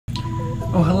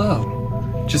Oh,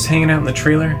 hello. Just hanging out in the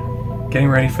trailer, getting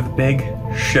ready for the big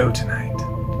show tonight.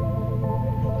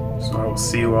 So I will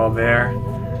see you all there.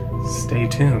 Stay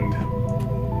tuned.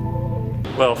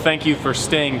 Well, thank you for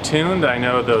staying tuned. I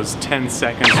know those 10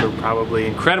 seconds were probably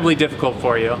incredibly difficult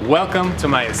for you. Welcome to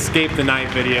my Escape the Night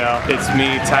video. It's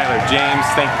me, Tyler James.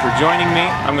 Thank you for joining me.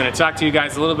 I'm gonna talk to you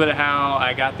guys a little bit of how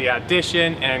I got the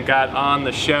audition and got on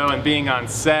the show and being on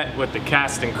set with the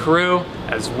cast and crew,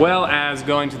 as well as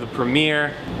going to the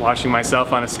premiere, watching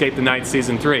myself on Escape the Night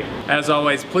Season 3. As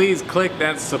always, please click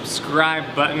that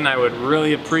subscribe button. I would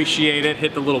really appreciate it.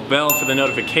 Hit the little bell for the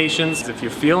notifications. If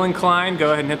you feel inclined,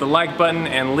 go ahead and hit the like button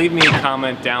and leave me a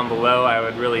comment down below. I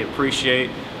would really appreciate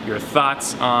your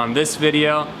thoughts on this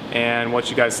video and what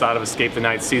you guys thought of Escape the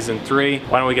Night Season 3.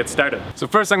 Why don't we get started? So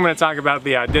first I'm going to talk about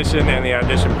the audition and the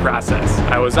audition process.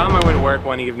 I was on my way to work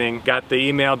one evening, got the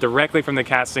email directly from the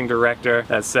casting director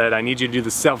that said, I need you to do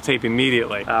the self-tape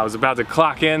immediately. I was about to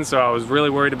clock in, so I was really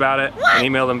worried about it. I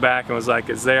emailed him back and was like,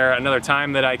 is there another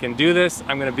time that I can do this?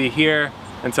 I'm going to be here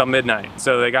until midnight.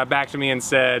 So they got back to me and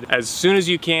said, as soon as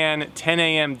you can, 10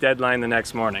 a.m. deadline the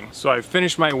next morning. So I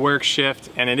finished my work shift,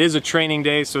 and it is a training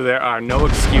day, so there are no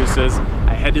excuses.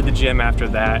 I head to the gym after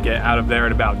that, get out of there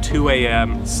at about 2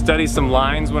 a.m., study some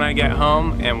lines when I get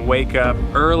home, and wake up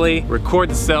early, record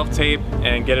the self-tape,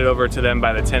 and get it over to them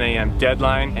by the 10 a.m.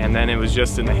 deadline. And then it was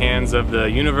just in the hands of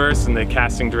the universe and the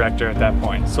casting director at that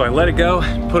point. So I let it go,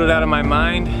 put it out of my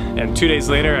mind, and 2 days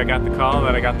later I got the call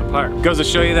that I got the part. It goes to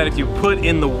show you that if you put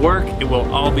in the work, it will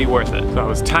all be worth it. So I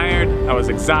was tired, I was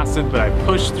exhausted, but I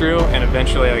pushed through, and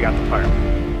eventually I got the part.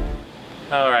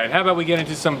 Alright, how about we get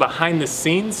into some behind the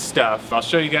scenes stuff. I'll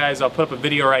show you guys, I'll put up a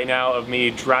video right now of me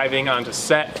driving onto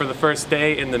set for the first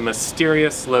day in the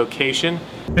mysterious location.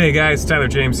 Hey guys, Tyler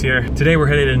James here. Today we're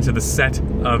headed into the set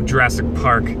of Jurassic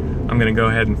Park. I'm gonna go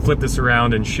ahead and flip this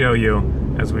around and show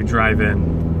you as we drive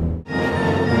in.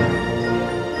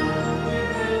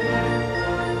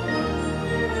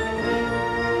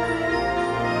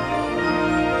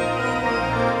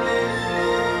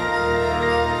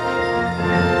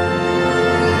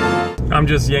 I'm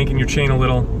just yanking your chain a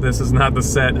little. This is not the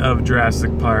set of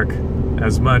Jurassic Park,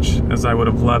 as much as I would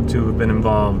have loved to have been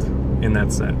involved in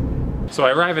that set. So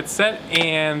I arrive at set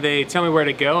and they tell me where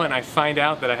to go, and I find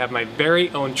out that I have my very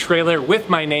own trailer with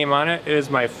my name on it. It is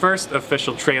my first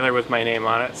official trailer with my name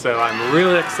on it, so I'm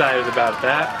really excited about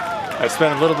that. I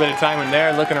spent a little bit of time in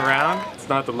there looking around. It's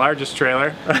not the largest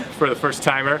trailer for the first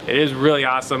timer. It is really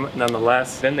awesome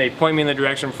nonetheless. Then they point me in the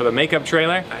direction for the makeup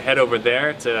trailer. I head over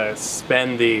there to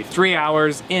spend the 3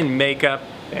 hours in makeup.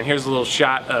 And here's a little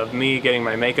shot of me getting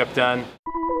my makeup done.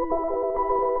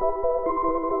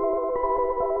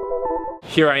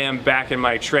 Here I am back in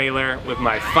my trailer with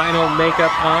my final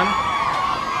makeup on.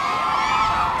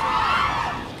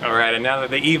 Alright, and now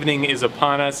that the evening is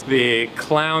upon us, the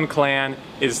Clown Clan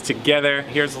is together.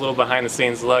 Here's a little behind the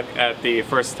scenes look at the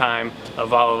first time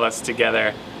of all of us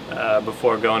together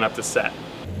before going up to set.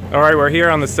 Alright, we're here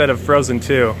on the set of Frozen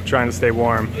 2, trying to stay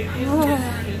warm.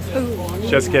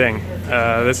 Just kidding.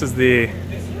 This is the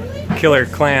Killer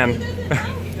Clan.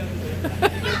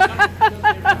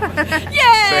 Yay!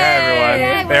 Say hi,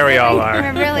 everyone. There we all are.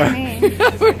 We're really mean.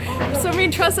 So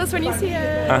mean, trust us when you see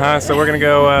us. So we're gonna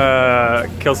go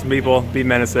kill some people, be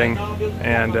menacing,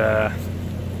 and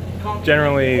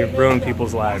generally ruin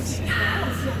people's lives. So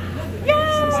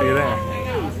see you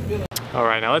there.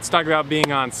 Alright, now let's talk about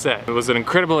being on set. It was an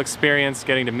incredible experience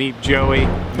getting to meet Joey,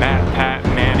 Matt, Pat,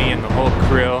 Manny, and the whole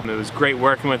crew. It was great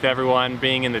working with everyone,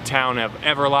 being in the town of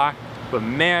Everlock. But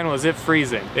man, was it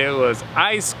freezing. It was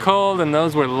ice cold and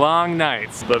those were long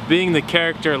nights. But being the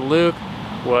character Luke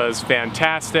was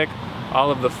fantastic. All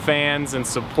of the fans and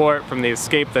support from the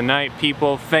Escape the Night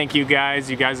people, thank you guys.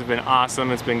 You guys have been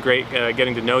awesome. It's been great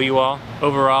getting to know you all.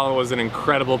 Overall, it was an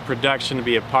incredible production to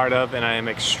be a part of, and I am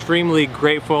extremely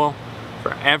grateful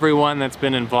for everyone that's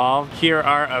been involved. Here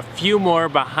are a few more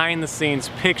behind the scenes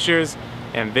pictures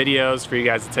and videos for you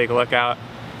guys to take a look at.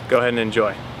 Go ahead and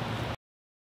enjoy.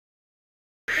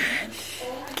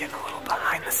 Getting a little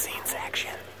behind the scenes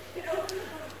action.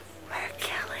 We're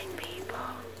killing people.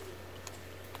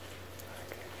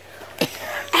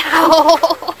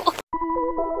 Ow!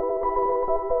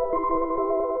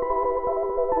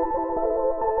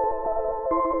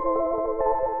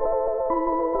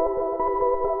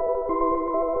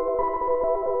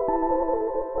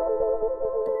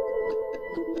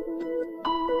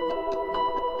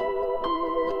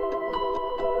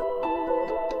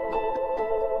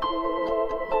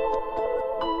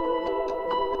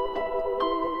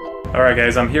 Alright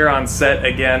guys, I'm here on set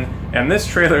again, and this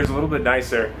trailer is a little bit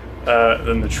nicer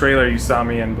than the trailer you saw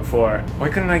me in before. Why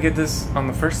couldn't I get this on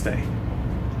the first day?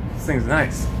 This thing's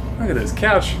nice. Look at this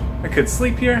couch. I could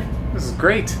sleep here. This is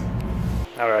great.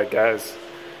 Alright guys,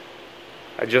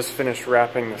 I just finished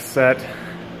wrapping the set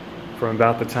from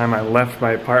about the time I left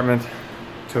my apartment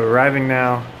to arriving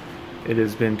now. It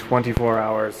has been 24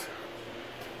 hours.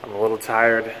 I'm a little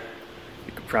tired.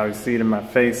 You can probably see it in my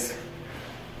face.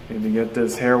 Need to get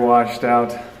this hair washed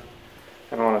out.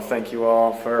 And I want to thank you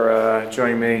all for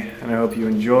joining me, and I hope you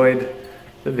enjoyed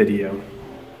the video.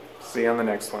 See you on the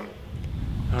next one.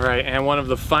 All right, and one of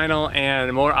the final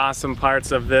and more awesome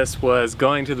parts of this was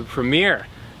going to the premiere.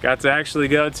 Got to actually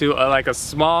go to like a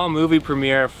small movie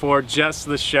premiere for just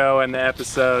the show and the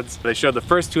episodes. They showed the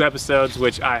first 2 episodes,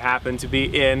 which I happened to be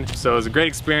in. So it was a great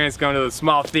experience going to the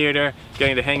small theater,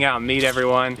 getting to hang out and meet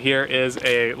everyone. Here is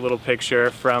a little picture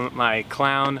from my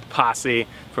clown posse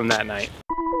from that night.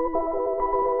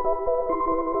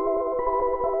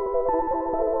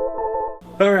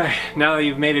 All right, now that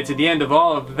you've made it to the end of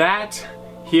all of that,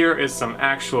 here is some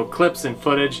actual clips and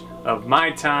footage of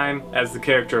my time as the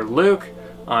character Luke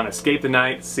on Escape the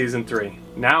Night Season 3.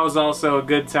 Now is also a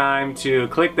good time to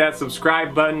click that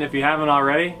subscribe button if you haven't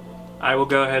already. I will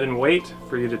go ahead and wait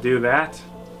for you to do that.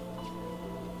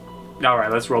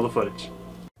 Alright, let's roll the footage.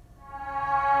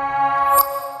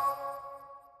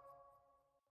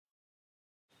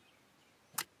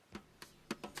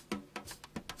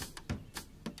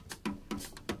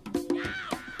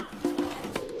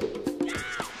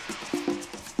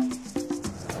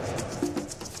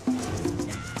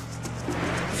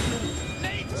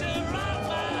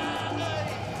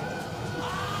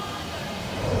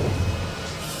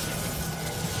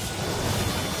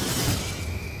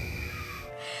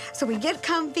 So we get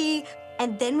comfy,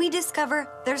 and then we discover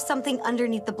there's something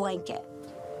underneath the blanket.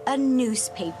 A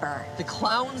newspaper. The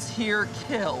clowns here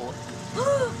kill.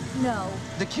 No.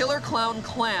 The Killer Clown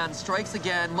Clan strikes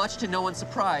again, much to no one's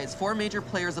surprise. 4 major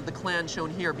players of the clan shown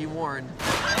here, be warned.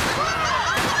 I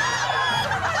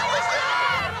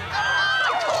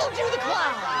told you the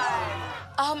clowns!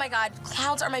 Oh my god,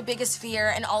 clowns are my biggest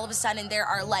fear, and all of a sudden there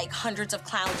are like hundreds of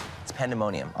clowns. It's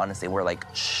pandemonium. Honestly, we're like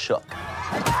shook.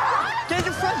 Get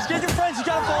your friends, you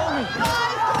gotta follow me!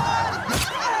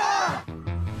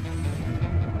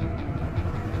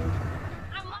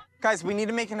 Guys, we need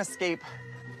to make an escape.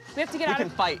 We have to get out We can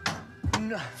of... fight.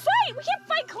 Fight! We can't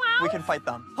fight clowns! We can fight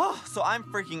them. Oh, so I'm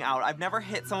freaking out. I've never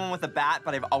hit someone with a bat,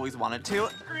 but I've always wanted to.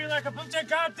 Scream like a bunch of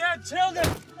goddamn children!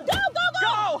 Go, go, go!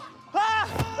 Go! Ah!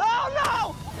 Oh,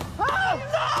 no! Oh,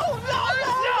 no! No,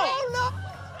 no, no, no!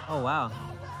 Oh, wow.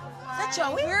 Is that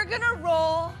Joey? We're gonna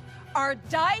roll our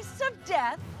dice of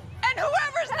death, and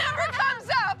whoever's number comes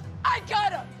up, I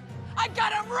got him! I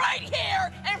got him right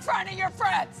here in front of your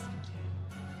friends!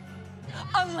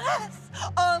 Unless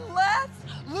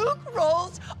Luke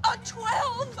rolls a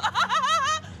 12.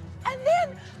 And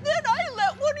then I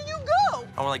let one of you go.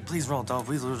 And we're like, please roll, don't,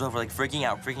 please roll. We're like freaking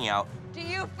out, freaking out. Do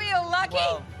you feel lucky?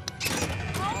 Whoa.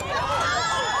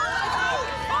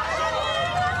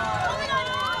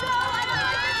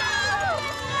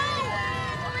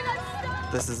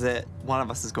 This is it. One of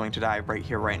us is going to die right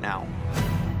here, right now.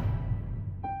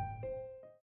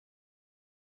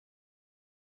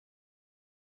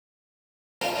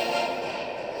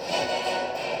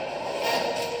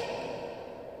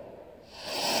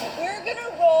 We're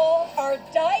gonna roll our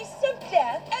dice of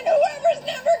death, and whoever's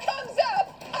number comes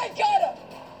up, I got him!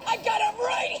 I got him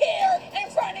right here in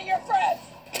front of your friends!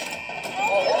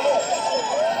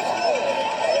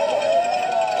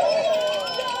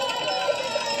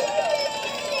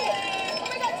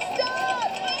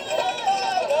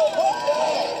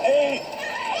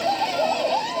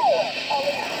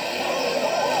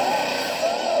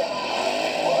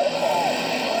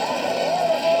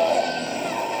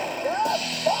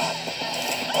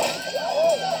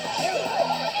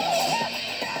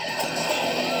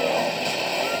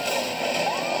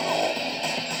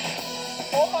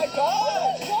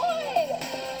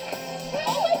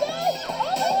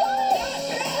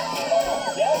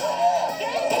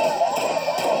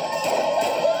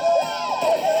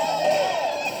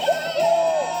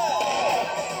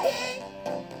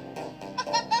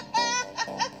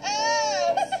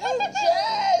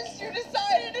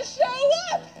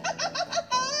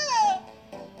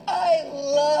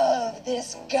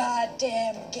 This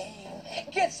goddamn game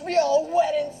gets me all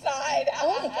wet inside.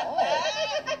 Oh my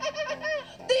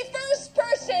god. The first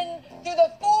person through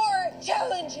the 4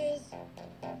 challenges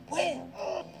wins.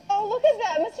 Oh, look at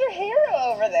that, Mr. Hero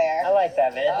over there. I like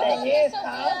that, man. Oh, he is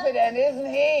confident, isn't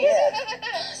he?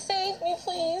 Yeah. Save me,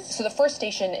 please. So the first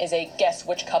station is a guess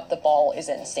which cup the ball is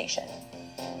in station.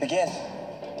 Begin.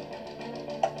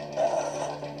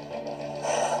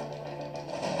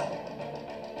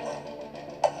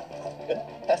 Good.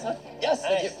 Pass on. Yes,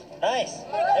 thank you. Nice.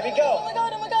 There we go. Oh my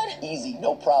god, oh my god. Easy,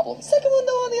 no problem. Second one,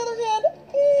 though, on the other hand,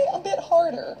 a bit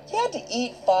harder. You had to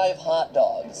eat 5 hot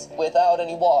dogs without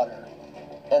any water,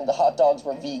 and the hot dogs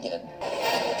were vegan.